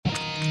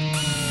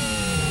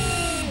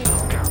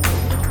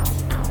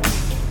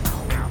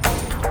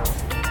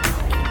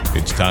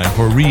time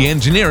for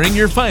re-engineering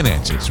your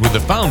finances with the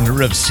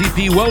founder of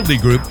CP Weldy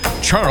Group,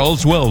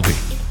 Charles Weldy.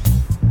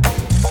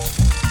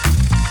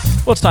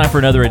 Well, it's time for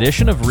another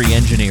edition of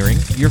Re-Engineering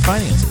Your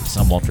Finances.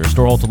 I'm Walter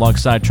Storholt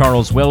alongside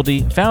Charles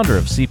Weldy, founder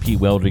of CP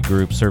Weldy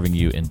Group, serving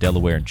you in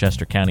Delaware and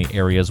Chester County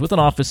areas with an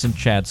office in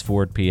Chadds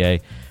Ford, PA.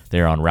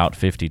 They're on Route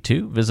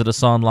 52. Visit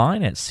us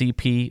online at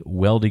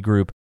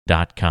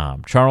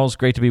cpweldygroup.com. Charles,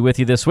 great to be with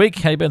you this week.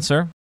 How you been,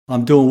 sir?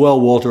 I'm doing well,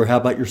 Walter. How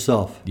about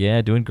yourself?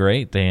 Yeah, doing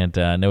great. And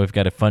I know we've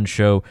got a fun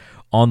show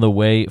on the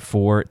way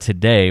for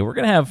today. We're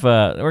gonna have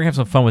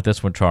some fun with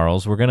this one,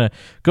 Charles. We're gonna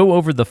go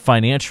over the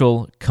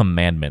financial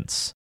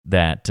commandments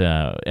that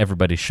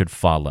everybody should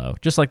follow.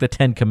 Just like the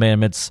 10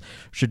 Commandments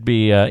should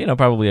be,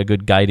 probably a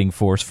good guiding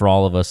force for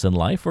all of us in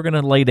life. We're going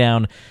to lay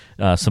down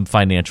some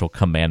financial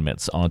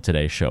commandments on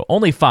today's show.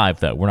 Only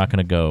 5, though. We're not going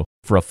to go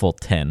for a full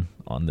 10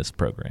 on this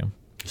program.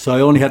 So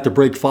I only have to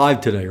break 5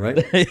 today,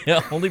 right?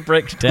 Yeah, only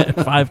break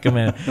 5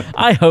 commandments.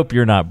 I hope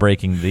you're not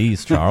breaking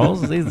these,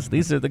 Charles.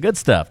 These are the good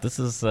stuff.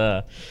 These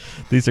are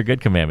good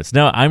commandments.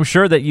 Now, I'm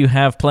sure that you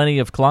have plenty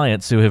of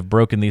clients who have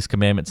broken these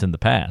commandments in the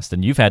past,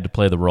 and you've had to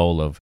play the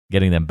role of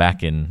getting them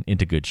back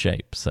into good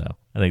shape. So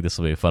I think this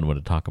will be a fun one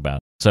to talk about.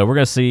 So we're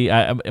going to see,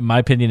 my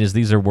opinion is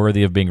these are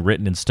worthy of being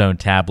written in stone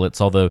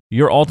tablets, although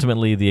you're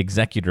ultimately the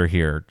executor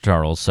here,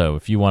 Charles. So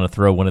if you want to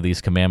throw one of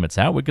these commandments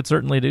out, we could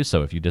certainly do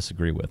so if you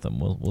disagree with them.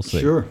 We'll see.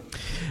 Sure.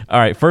 All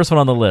right, first one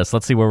on the list.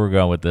 Let's see where we're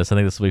going with this. I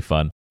think this will be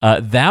fun.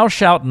 Thou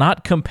shalt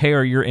not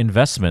compare your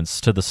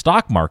investments to the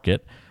stock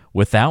market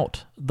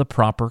without the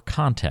proper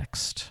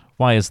context.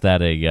 Why is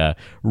that a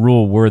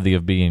rule worthy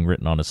of being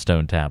written on a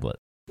stone tablet?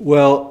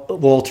 Well,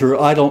 Walter,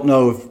 I don't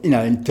know if,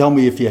 and tell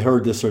me if you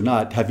heard this or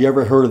not. Have you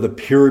ever heard of the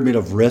pyramid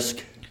of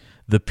risk?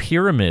 The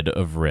pyramid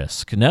of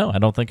risk? No, I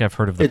don't think I've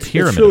heard of the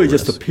pyramid It's really of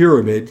risk. just a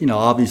pyramid.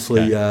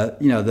 Obviously, okay.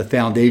 The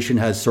foundation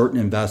has certain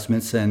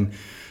investments and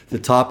the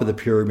top of the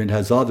pyramid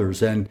has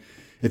others. And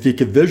if you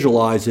could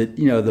visualize it,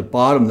 the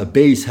bottom, the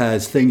base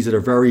has things that are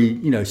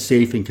very,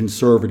 safe and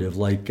conservative,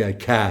 like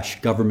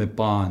cash, government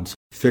bonds,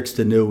 fixed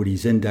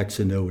annuities, index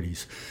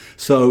annuities.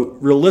 So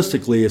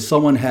realistically, if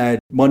someone had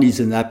monies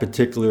in that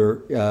particular,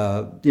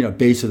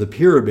 base of the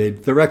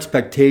pyramid, their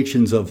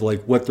expectations of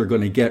like what they're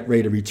going to get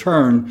rate of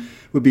return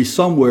would be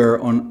somewhere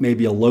on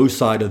maybe a low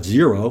side of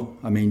 0.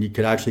 I mean, you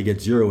could actually get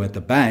 0 at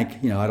the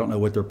bank. I don't know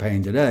what they're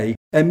paying today.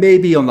 And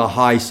maybe on the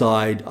high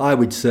side, I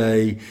would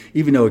say,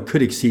 even though it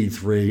could exceed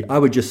 3, I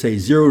would just say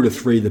 0 to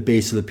 3, the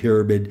base of the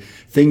pyramid,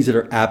 things that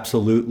are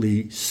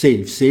absolutely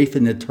safe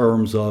in the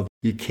terms of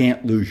you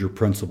can't lose your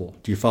principal.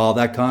 Do you follow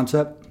that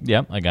concept?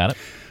 Yep, I got it.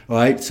 All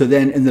right. So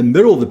then in the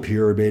middle of the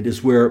pyramid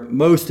is where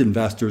most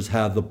investors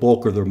have the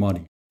bulk of their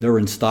money. They're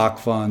in stock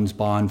funds,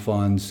 bond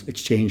funds,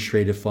 exchange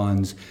traded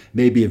funds,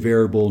 maybe a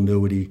variable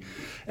annuity.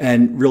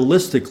 And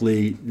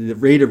realistically, the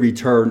rate of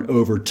return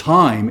over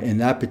time in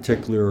that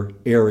particular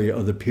area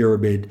of the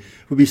pyramid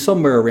would be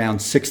somewhere around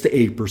 6 to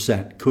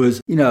 8%.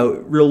 Because,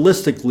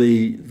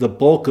 realistically, the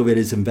bulk of it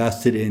is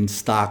invested in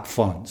stock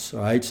funds. All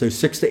right. So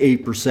 6 to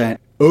 8%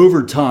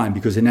 over time,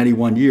 because in any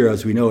one year,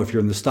 as we know, if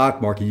you're in the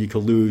stock market, you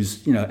could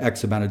lose,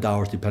 X amount of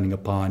dollars depending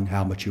upon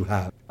how much you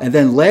have. And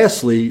then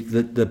lastly,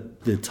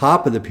 the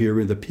top of the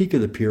pyramid, the peak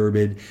of the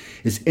pyramid,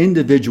 is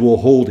individual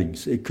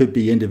holdings. It could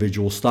be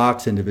individual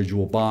stocks,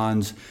 individual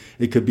bonds.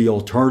 It could be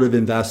alternative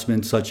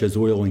investments such as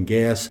oil and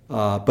gas.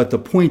 But the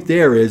point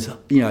there is,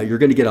 you're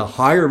going to get a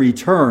higher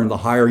return the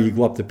higher you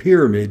go up the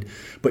pyramid,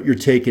 but you're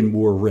taking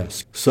more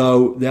risk.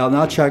 So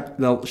thou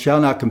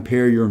shall not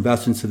compare your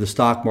investments to the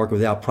stock market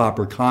without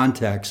proper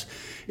context.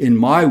 In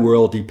my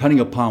world, depending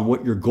upon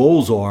what your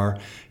goals are,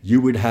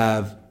 you would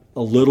have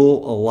a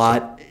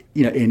lot,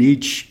 in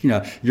each,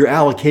 your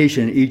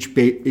allocation in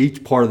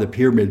each part of the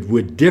pyramid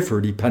would differ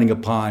depending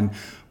upon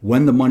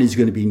when the money is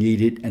going to be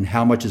needed and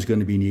how much is going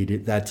to be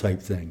needed, that type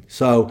thing.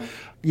 So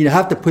you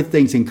have to put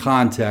things in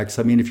context.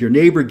 I mean, if your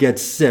neighbor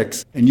gets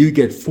 6 and you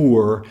get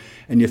 4,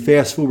 and you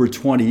fast forward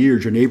 20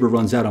 years, your neighbor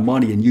runs out of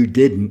money and you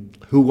didn't,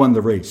 who won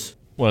the race?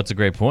 Well, that's a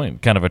great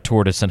point. Kind of a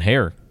tortoise and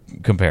hare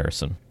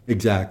comparison.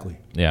 Exactly.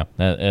 Yeah,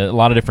 a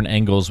lot of different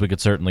angles we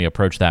could certainly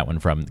approach that one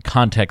from.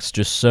 Context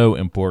just so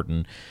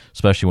important,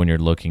 especially when you're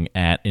looking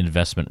at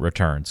investment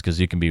returns, because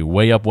you can be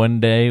way up one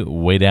day,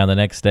 way down the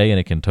next day, and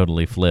it can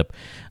totally flip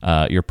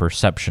your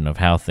perception of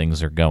how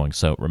things are going.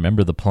 So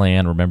remember the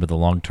plan, remember the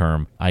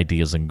long-term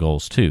ideas and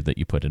goals, too, that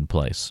you put in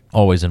place.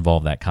 Always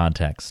involve that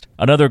context.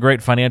 Another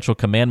great financial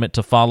commandment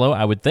to follow,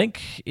 I would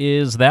think,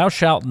 is thou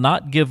shalt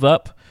not give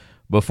up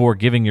before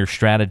giving your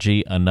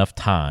strategy enough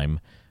time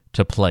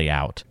to play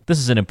out. This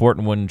is an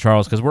important one,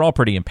 Charles, because we're all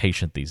pretty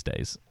impatient these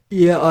days.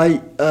 Yeah,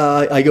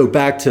 I go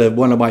back to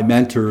one of my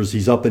mentors.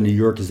 He's up in New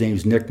York. His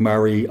name's Nick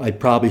Murray. I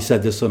probably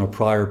said this on a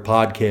prior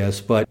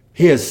podcast, but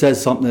he has said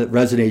something that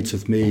resonates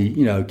with me,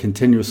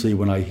 continuously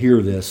when I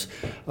hear this,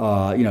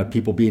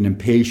 people being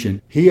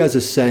impatient. He has a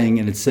saying,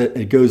 and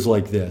it goes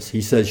like this.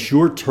 He says,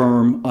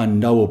 short-term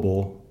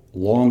unknowable,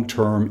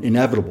 long-term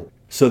inevitable.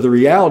 So the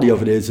reality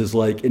of it is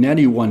like in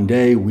any one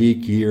day,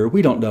 week, year,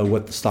 we don't know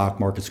what the stock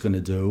market's going to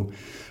do.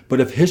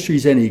 But if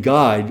history's any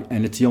guide,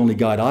 and it's the only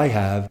guide I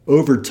have,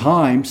 over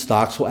time,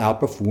 stocks will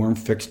outperform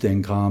fixed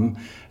income,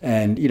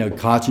 and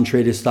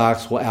concentrated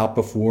stocks will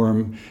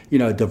outperform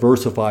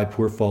diversified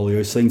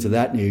portfolios, things of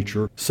that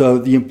nature. So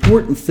the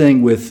important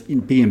thing with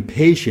being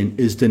patient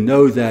is to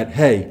know that,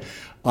 hey,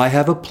 I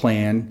have a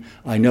plan.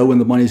 I know when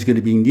the money's going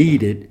to be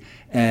needed.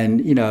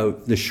 And,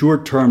 the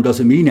short term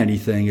doesn't mean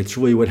anything. It's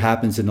really what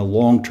happens in the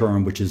long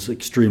term, which is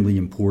extremely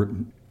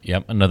important.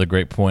 Yep, another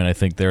great point I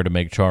think there to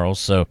make, Charles.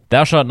 So,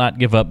 thou shalt not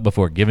give up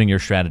before giving your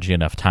strategy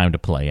enough time to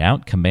play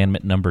out.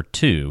 Commandment number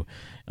 2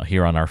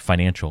 here on our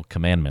financial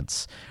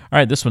commandments. All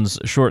right, this one's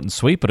short and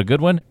sweet, but a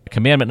good one.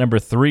 Commandment number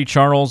 3,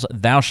 Charles,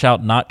 thou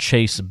shalt not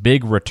chase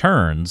big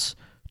returns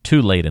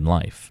too late in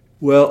life.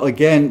 Well,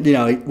 again,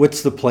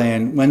 what's the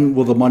plan? When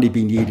will the money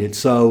be needed?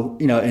 So,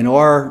 in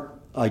our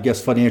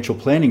financial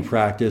planning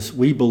practice,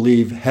 we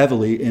believe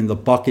heavily in the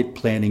bucket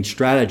planning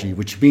strategy,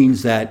 which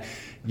means that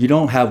you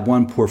don't have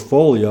one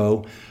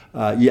portfolio,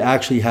 you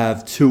actually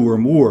have two or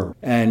more.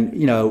 And,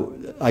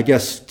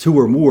 two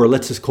or more,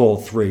 let's just call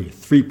it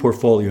three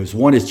portfolios.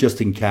 One is just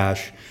in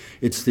cash.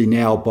 It's the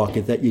now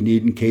bucket that you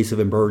need in case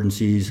of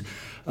emergencies.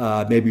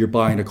 Maybe you're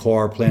buying a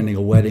car, planning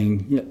a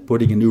wedding,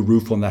 putting a new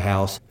roof on the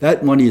house.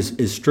 That money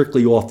is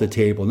strictly off the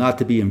table, not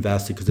to be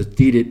invested because it's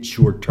needed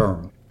short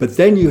term. But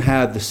then you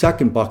have the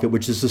second bucket,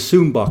 which is the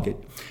soon bucket.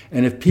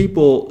 And if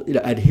people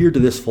adhere to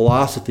this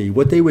philosophy,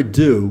 what they would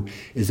do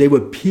is they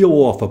would peel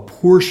off a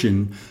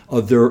portion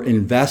of their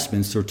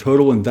investments, their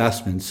total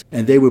investments,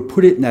 and they would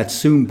put it in that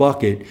soon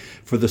bucket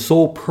for the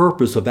sole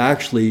purpose of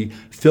actually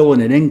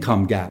filling an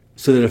income gap.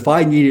 So that if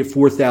I needed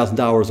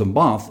 $4,000 a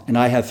month and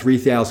I have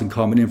 $3,000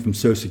 coming in from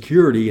Social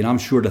Security and I'm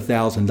short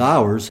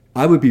 $1,000,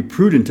 I would be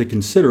prudent to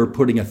consider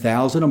putting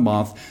 $1,000 a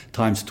month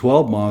times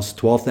 12 months,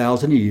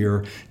 $12,000 a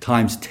year,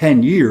 times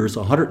 10 years,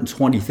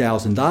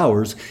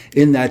 $120,000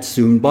 in that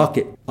soon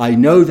bucket. I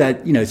know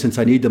that, since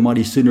I need the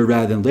money sooner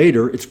rather than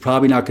later, it's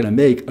probably not going to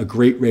make a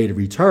great rate of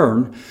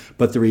return.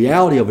 But the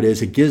reality of it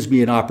is it gives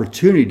me an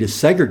opportunity to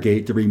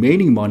segregate the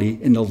remaining money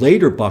in the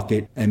later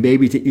bucket and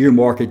maybe to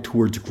earmark it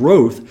towards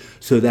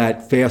growth so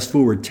that fast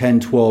forward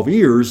 10, 12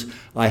 years,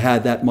 I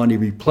had that money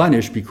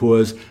replenished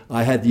because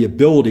I had the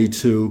ability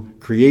to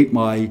create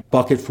my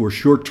bucket for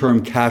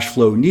short-term cash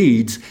flow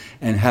needs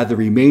and have the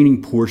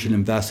remaining portion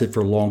invested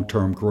for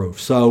long-term growth.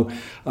 So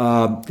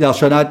thou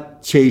shalt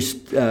not chase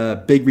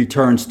big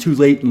returns too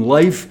late in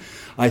life.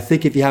 I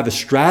think if you have a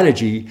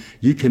strategy,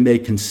 you can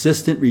make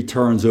consistent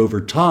returns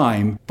over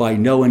time by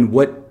knowing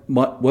what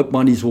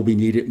monies will be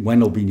needed, when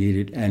they'll be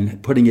needed,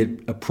 and putting it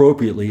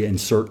appropriately in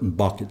certain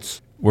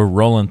buckets. We're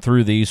rolling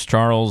through these,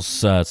 Charles.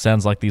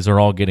 Sounds like these are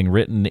all getting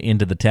written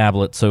into the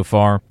tablet so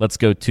far. Let's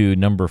go to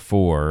number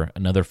 4,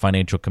 another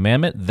financial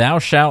commandment. Thou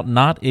shalt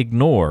not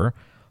ignore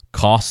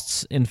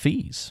costs and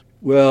fees.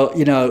 Well,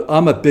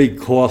 I'm a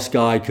big cost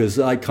guy because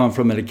I come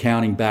from an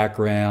accounting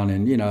background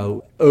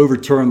and,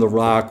 overturn the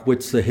rock,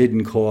 what's the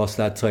hidden cost,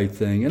 that type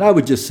thing. And I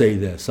would just say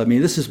this. I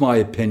mean, this is my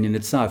opinion.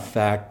 It's not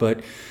fact,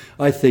 but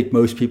I think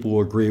most people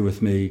will agree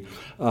with me.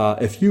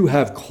 If you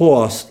have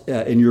cost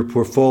in your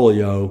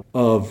portfolio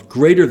of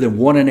greater than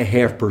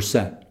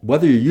 1.5%,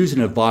 whether you're using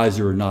an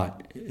advisor or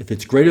not, if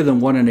it's greater than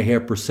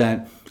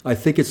 1.5%, I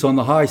think it's on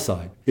the high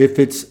side. If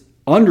it's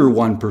under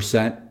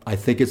 1%, I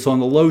think it's on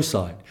the low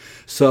side.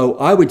 So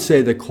I would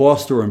say that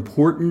costs are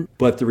important,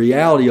 but the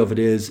reality of it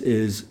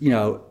is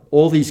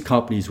all these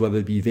companies, whether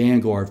it be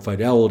Vanguard,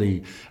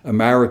 Fidelity,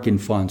 American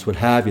funds, what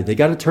have you, they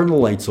got to turn the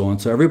lights on.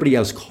 So everybody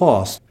has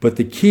costs. But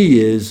the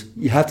key is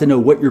you have to know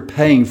what you're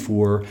paying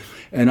for.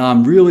 And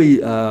I'm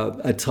really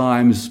at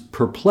times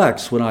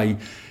perplexed when I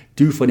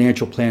do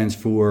financial plans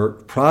for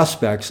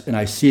prospects and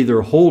I see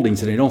their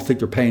holdings and I don't think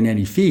they're paying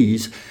any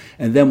fees.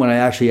 And then when I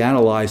actually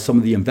analyze some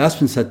of the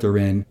investments that they're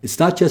in, it's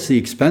not just the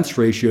expense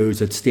ratios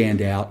that stand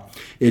out.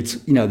 It's,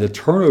 the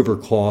turnover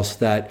costs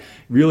that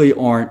really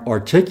aren't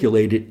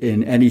articulated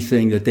in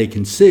anything that they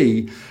can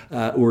see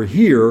or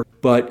hear.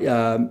 But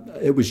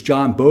it was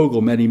John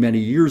Bogle many, many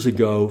years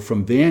ago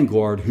from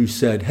Vanguard who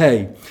said,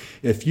 hey,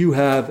 if you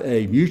have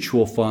a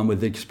mutual fund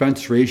with an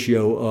expense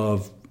ratio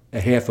of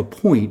 0.5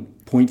 point,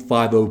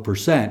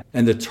 0.50%,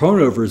 and the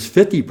turnover is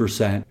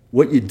 50%,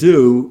 what you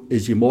do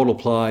is you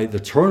multiply the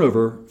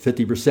turnover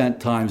 50%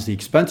 times the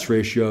expense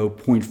ratio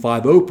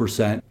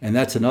 0.50%, and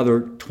that's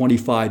another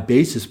 25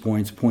 basis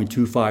points,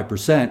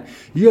 0.25%.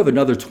 You have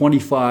another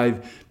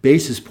 25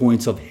 basis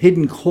points of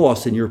hidden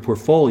costs in your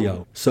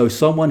portfolio. So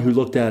someone who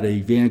looked at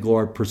a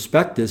Vanguard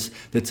prospectus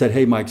that said,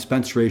 hey, my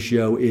expense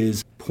ratio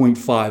is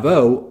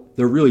 0.50,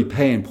 they're really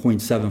paying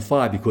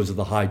 0.75 because of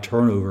the high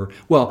turnover.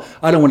 Well,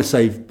 I don't want to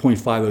say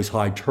 0.50 is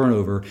high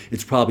turnover.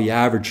 It's probably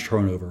average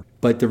turnover.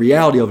 But the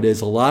reality of it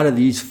is a lot of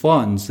these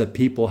funds that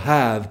people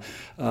have,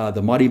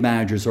 the money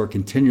managers are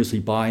continuously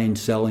buying,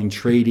 selling,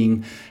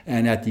 trading.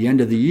 And at the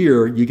end of the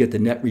year, you get the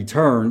net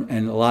return.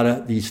 And a lot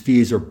of these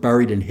fees are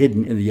buried and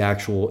hidden in the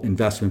actual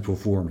investment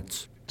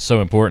performance.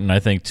 So important, I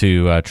think,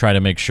 to try to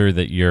make sure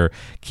that you're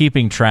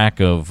keeping track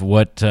of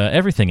what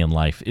everything in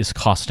life is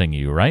costing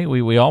you, right?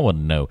 We all want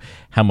to know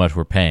how much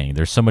we're paying.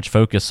 There's so much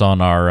focus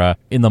on our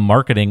in the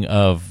marketing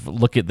of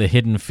look at the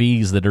hidden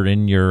fees that are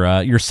in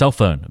your cell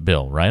phone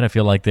bill, right? I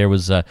feel like there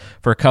was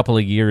for a couple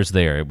of years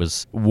there, it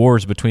was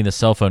wars between the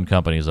cell phone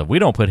companies of we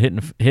don't put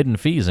hidden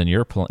fees in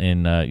your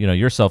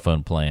your cell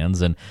phone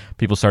plans, and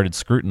people started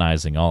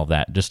scrutinizing all of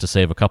that just to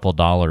save a couple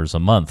dollars a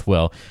month.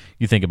 Well,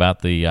 you think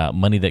about the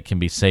money that can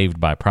be saved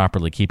by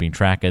properly keeping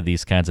track of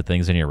these kinds of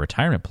things in your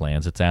retirement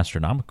plans, it's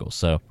astronomical.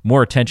 So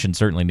more attention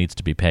certainly needs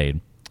to be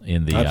paid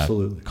in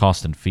the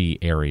cost and fee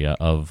area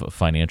of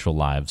financial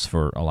lives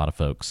for a lot of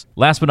folks.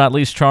 Last but not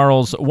least,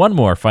 Charles, one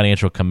more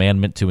financial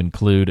commandment to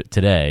include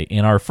today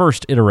in our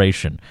first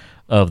iteration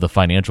of the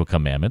financial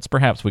commandments.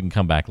 Perhaps we can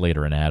come back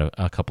later and add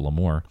a couple of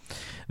more.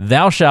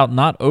 Thou shalt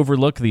not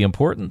overlook the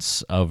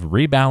importance of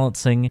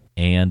rebalancing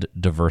and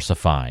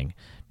diversifying.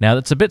 Now,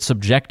 that's a bit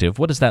subjective.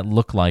 What does that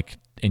look like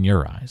in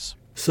your eyes?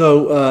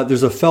 So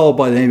there's a fellow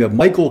by the name of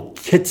Michael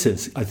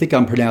Kitces. I think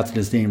I'm pronouncing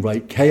his name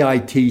right,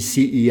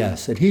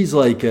 Kitces. And he's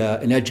like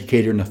an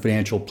educator in the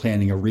financial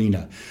planning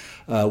arena.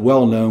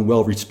 Well-known,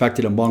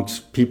 well-respected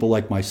amongst people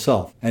like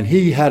myself. And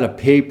he had a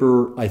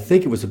paper, I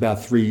think it was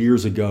about 3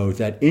 years ago,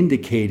 that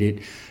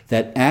indicated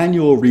that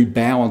annual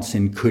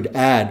rebalancing could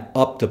add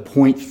up to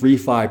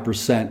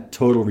 0.35%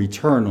 total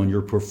return on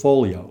your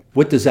portfolio.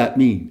 What does that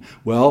mean?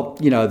 Well,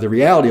 the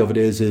reality of it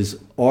is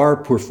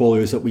our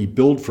portfolios that we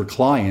build for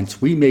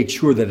clients, we make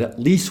sure that at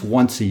least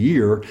once a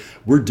year,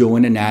 we're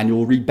doing an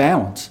annual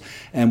rebalance.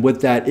 And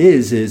what that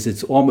is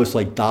it's almost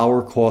like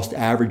dollar cost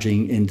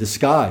averaging in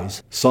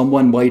disguise.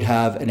 Someone might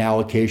have an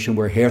allocation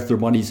where half their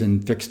money's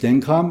in fixed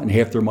income and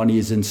half their money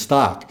is in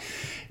stock.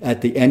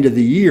 At the end of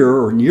the year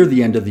or near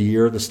the end of the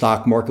year, the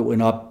stock market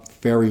went up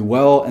very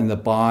well and the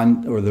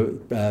bond or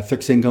the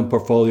fixed income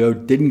portfolio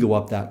didn't go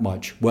up that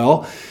much.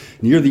 Well,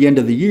 near the end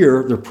of the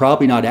year, they're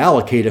probably not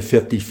allocated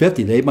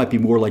 50-50. They might be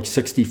more like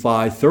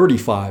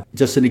 65-35.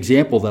 Just an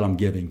example that I'm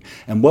giving.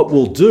 And what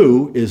we'll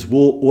do is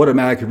we'll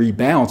automatically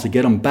rebalance and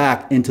get them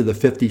back into the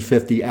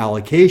 50-50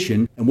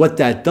 allocation. And what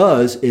that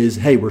does is,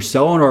 hey, we're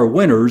selling our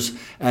winners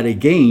at a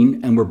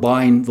gain and we're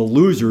buying the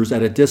losers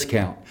at a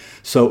discount.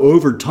 So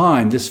over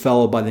time, this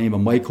fellow by the name of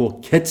Michael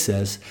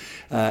Kitces,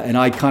 and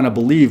I kind of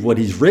believe what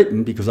he's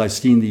written because I've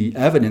seen the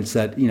evidence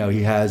that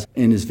he has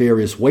in his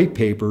various white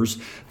papers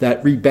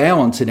that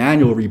rebalance and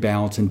annual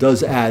rebalance and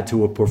does add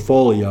to a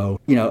portfolio,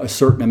 a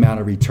certain amount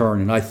of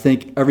return. And I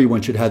think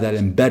everyone should have that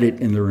embedded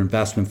in their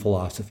investment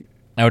philosophy.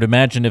 I would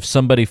imagine if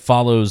somebody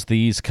follows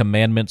these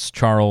commandments,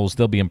 Charles,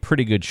 they'll be in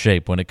pretty good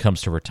shape when it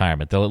comes to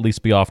retirement. They'll at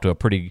least be off to a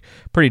pretty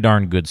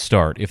darn good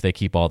start if they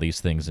keep all these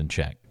things in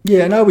check.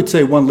 Yeah, and I would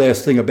say one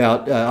last thing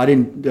about, I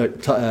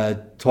didn't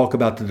talk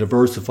about the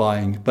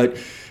diversifying, but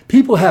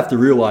people have to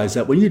realize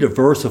that when you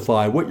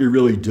diversify, what you're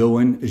really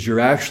doing is you're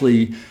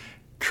actually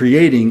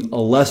creating a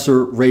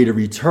lesser rate of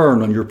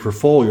return on your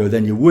portfolio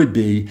than you would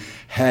be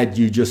had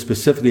you just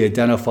specifically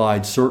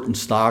identified certain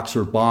stocks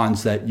or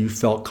bonds that you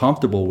felt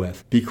comfortable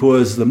with.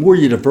 Because the more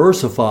you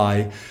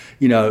diversify,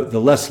 the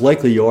less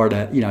likely you are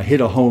to,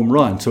 hit a home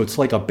run. So it's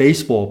like a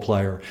baseball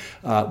player.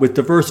 With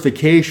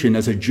diversification,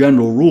 as a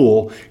general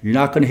rule, you're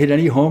not going to hit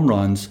any home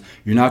runs.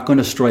 You're not going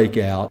to strike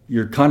out.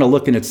 You're kind of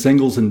looking at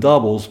singles and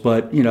doubles.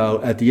 But,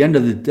 at the end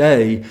of the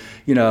day,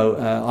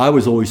 I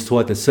was always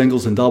taught that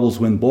singles and doubles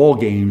win ball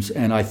games.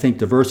 And I think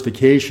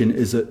diversification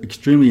is an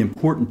extremely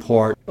important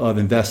part of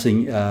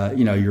investing,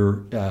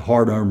 your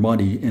hard-earned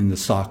money in the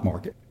stock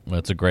market.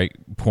 That's a great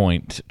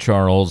point,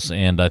 Charles,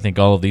 and I think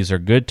all of these are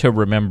good to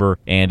remember.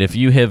 And if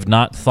you have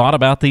not thought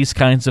about these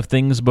kinds of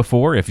things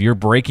before, if you're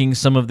breaking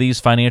some of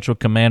these financial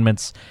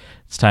commandments,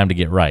 it's time to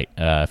get right.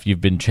 If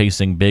you've been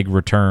chasing big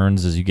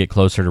returns as you get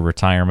closer to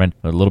retirement,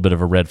 a little bit of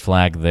a red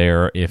flag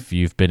there. If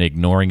you've been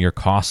ignoring your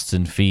costs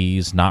and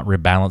fees, not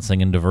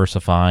rebalancing and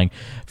diversifying,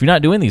 if you're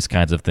not doing these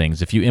kinds of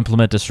things, if you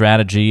implement a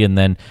strategy and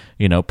then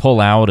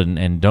pull out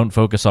and don't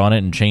focus on it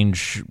and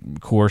change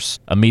course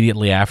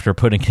immediately after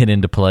putting it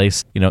into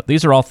place,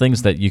 these are all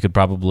things that you could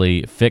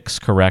probably fix,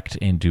 correct,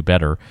 and do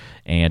better.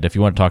 And if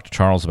you want to talk to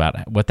Charles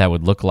about what that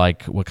would look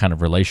like, what kind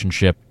of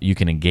relationship you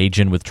can engage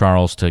in with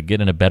Charles to get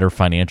in a better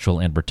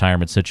financial and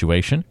retirement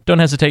situation, don't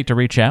hesitate to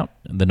reach out.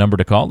 The number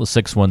to call is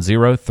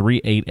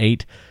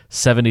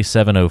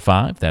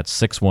 610-388-7705. That's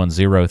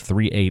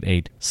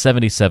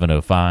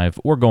 610-388-7705,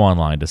 or go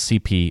online to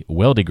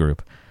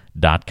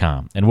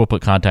cpweldygroup.com. And we'll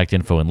put contact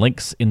info and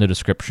links in the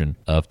description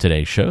of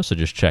today's show, so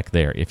just check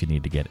there if you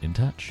need to get in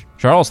touch.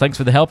 Charles, thanks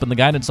for the help and the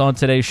guidance on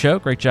today's show.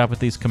 Great job with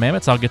these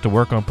commandments. I'll get to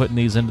work on putting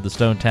these into the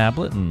stone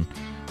tablet and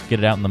get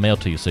it out in the mail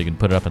to you so you can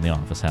put it up in the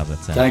office. How's that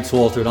sound? Thanks,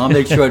 Walter, and I'll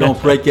make sure I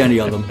don't break any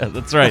of them.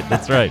 That's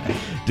right.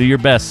 Do your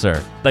best, sir.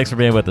 Thanks for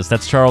being with us.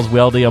 That's Charles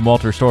Weldy. I'm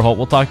Walter Storholt.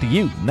 We'll talk to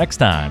you next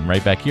time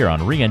right back here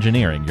on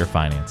Reengineering Your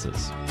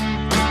Finances.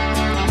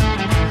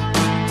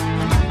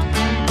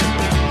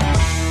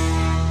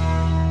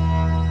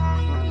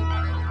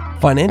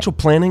 Financial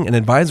planning and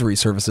advisory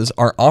services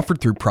are offered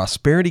through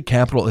Prosperity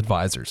Capital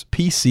Advisors,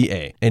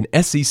 PCA, an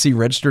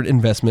SEC-registered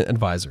investment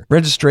advisor.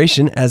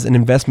 Registration as an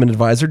investment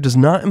advisor does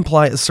not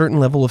imply a certain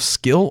level of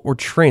skill or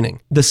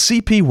training. The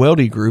CP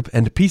Weldy Group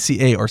and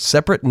PCA are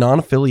separate,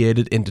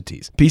 non-affiliated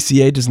entities.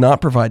 PCA does not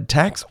provide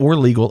tax or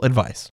legal advice.